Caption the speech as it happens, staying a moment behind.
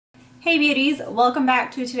Hey beauties, welcome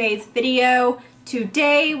back to today's video.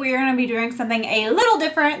 Today we are going to be doing something a little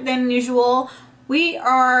different than usual. We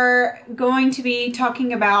are going to be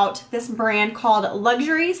talking about this brand called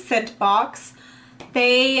Luxury Scent Box.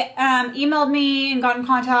 They emailed me and got in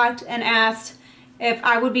contact and asked if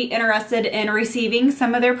I would be interested in receiving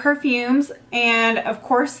some of their perfumes, and of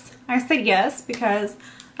course I said yes because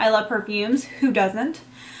I love perfumes. Who doesn't?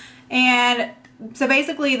 And so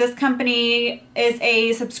basically this company is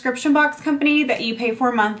a subscription box company that you pay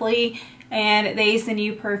for monthly, and they send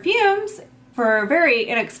you perfumes for a very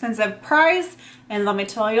inexpensive price. And let me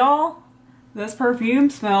tell y'all, this perfume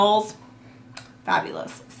smells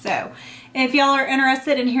fabulous. So if y'all are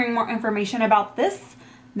interested in hearing more information about this,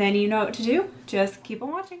 then you know what to do. Just keep on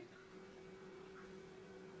watching.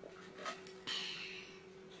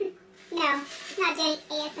 No, not doing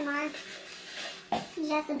ASMR.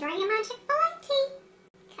 Just drinking my Chick-fil-A tea.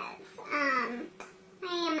 Because, I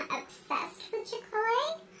am obsessed with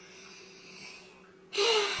Chick-fil-A.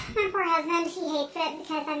 My poor husband, he hates it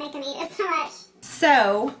because I make him eat it so much.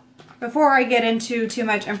 So, before I get into too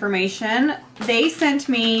much information, they sent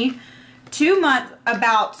me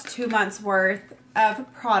about 2 months worth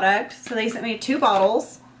of product. So they sent me 2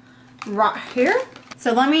 bottles right here.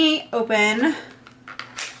 So let me open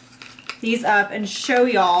these up and show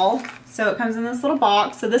y'all. So it comes in this little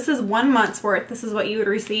box. So this is 1 month's worth. This is what you would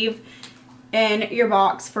receive in your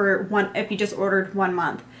box for if you just ordered 1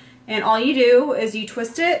 month. And all you do is you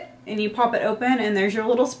twist it and you pop it open, and there's your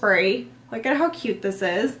little spray. Look at how cute this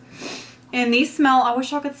is. And these smell, I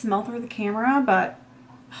wish I could smell through the camera, but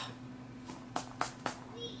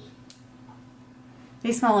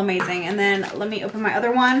they smell amazing. And then let me open my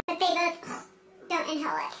other one. But they both don't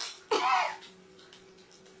inhale it.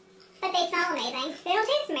 But they smell amazing. They don't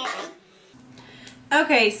taste amazing.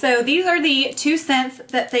 Okay, so these are the 2 scents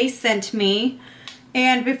that they sent me.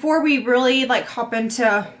 And before we really hop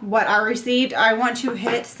into what I received, I want to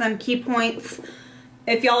hit some key points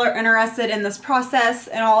if y'all are interested in this process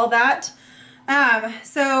and all of that.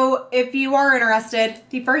 So if you are interested,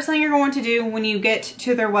 the first thing you're going to do when you get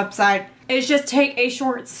to their website is just take a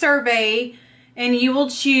short survey, and you will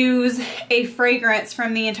choose a fragrance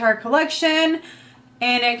from the entire collection,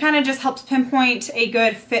 and it kind of just helps pinpoint a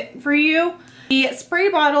good fit for you. The spray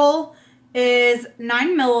bottle is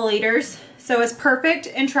 9 milliliters, so it's perfect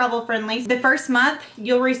and travel friendly. The first month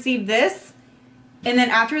you'll receive this, and then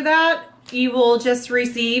after that you will just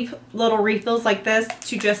receive little refills like this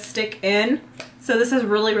to just stick in. So this is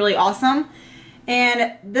really, really awesome.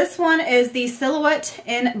 And this one is the Silhouette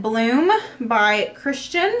in Bloom by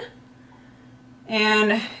Christian,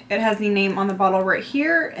 and it has the name on the bottle right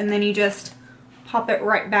here, and then you just pop it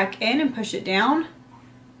right back in and push it down,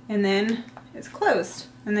 and then it's closed,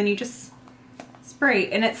 and then you just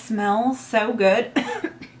spray, and it smells so good.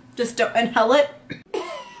 Just don't inhale it.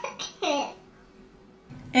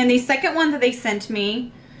 And the second one that they sent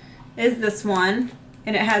me is this one,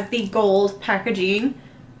 and it has the gold packaging,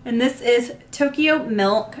 and this is Tokyo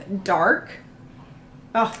Milk Dark.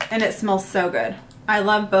 Oh, and it smells so good. I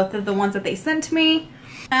love both of the ones that they sent me.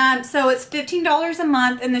 So it's $15 a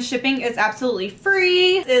month, and the shipping is absolutely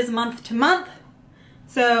free. It is month to month.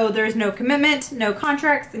 So there's no commitment, no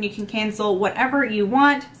contracts, and you can cancel whatever you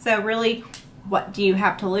want. So really, what do you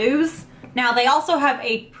have to lose? Now they also have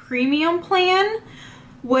a premium plan,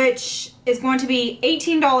 which is going to be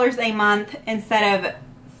 $18 a month instead of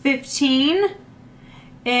 $15.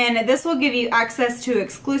 And this will give you access to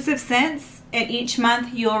exclusive scents, and each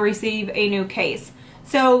month you'll receive a new case.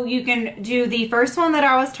 So you can do the first one that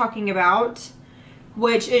I was talking about,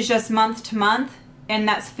 which is just month to month, and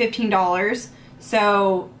that's $15.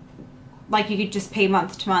 So you could just pay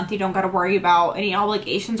month to month. You don't got to worry about any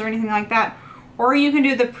obligations or anything like that. Or you can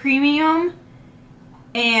do the premium,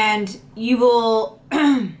 and you will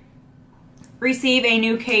receive a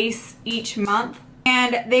new case each month.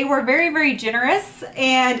 And they were very, very generous,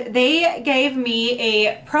 and they gave me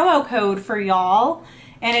a promo code for y'all,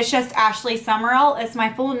 and it's just Ashley Summarell. It's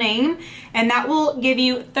my full name, and that will give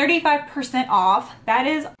you 35% off. That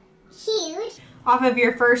is huge. Off of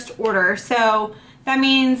your first order. So that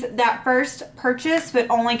means that first purchase would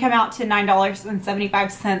only come out to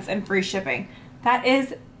 $9.75 in free shipping. That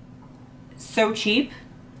is so cheap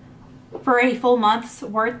for a full month's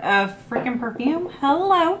worth of freaking perfume.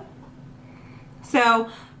 Hello. So,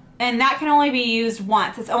 and that can only be used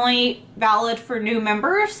once. It's only valid for new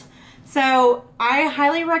members. So I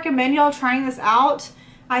highly recommend y'all trying this out.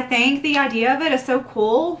 I think the idea of it is so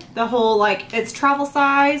cool. The whole it's travel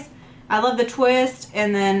size. I love the twist,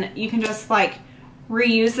 and then you can just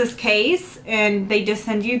reuse this case, and they just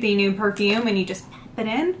send you the new perfume, and you just pop it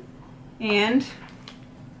in, and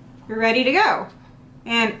you're ready to go.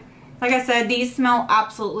 And like I said, these smell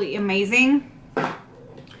absolutely amazing.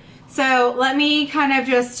 So let me kind of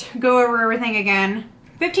just go over everything again.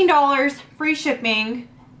 $15 free shipping,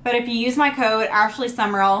 but if you use my code Ashley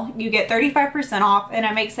Summarell, you get 35% off, and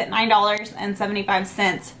it makes it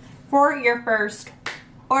 $9.75 for your first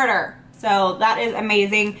order. So that is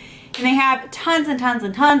amazing. And they have tons and tons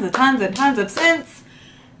and tons and tons and tons of scents.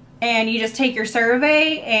 And you just take your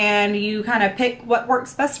survey and you kind of pick what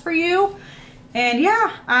works best for you. And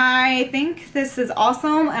yeah, I think this is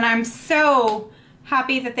awesome, and I'm so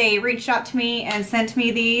happy that they reached out to me and sent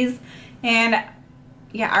me these. And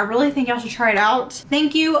yeah, I really think y'all should try it out.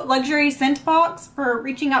 Thank you, Luxury Scent Box, for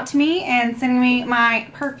reaching out to me and sending me my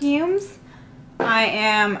perfumes. I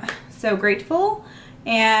am so grateful,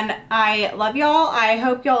 and I love y'all. I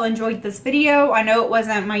hope y'all enjoyed this video. I know it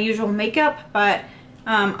wasn't my usual makeup, but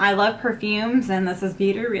I love perfumes, and this is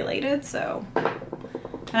beauty related, so.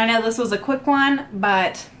 And I know this was a quick one,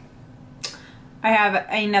 but I have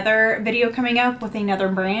another video coming up with another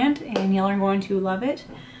brand, and y'all are going to love it.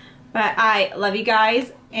 But I love you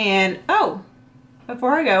guys. And oh,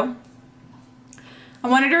 before I go, I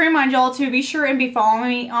wanted to remind y'all to be sure and be following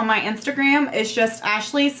me on my Instagram. It's just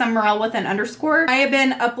Ashley Summarell with an underscore. I have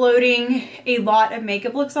been uploading a lot of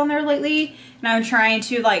makeup looks on there lately, and I'm trying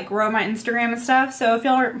to like grow my Instagram and stuff. So if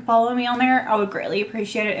y'all are following me on there, I would greatly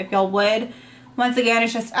appreciate it if y'all would. Once again,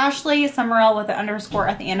 it's just Ashley Summarell with an underscore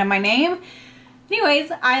at the end of my name. Anyways,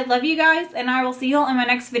 I love you guys, and I will see y'all in my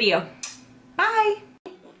next video. Bye!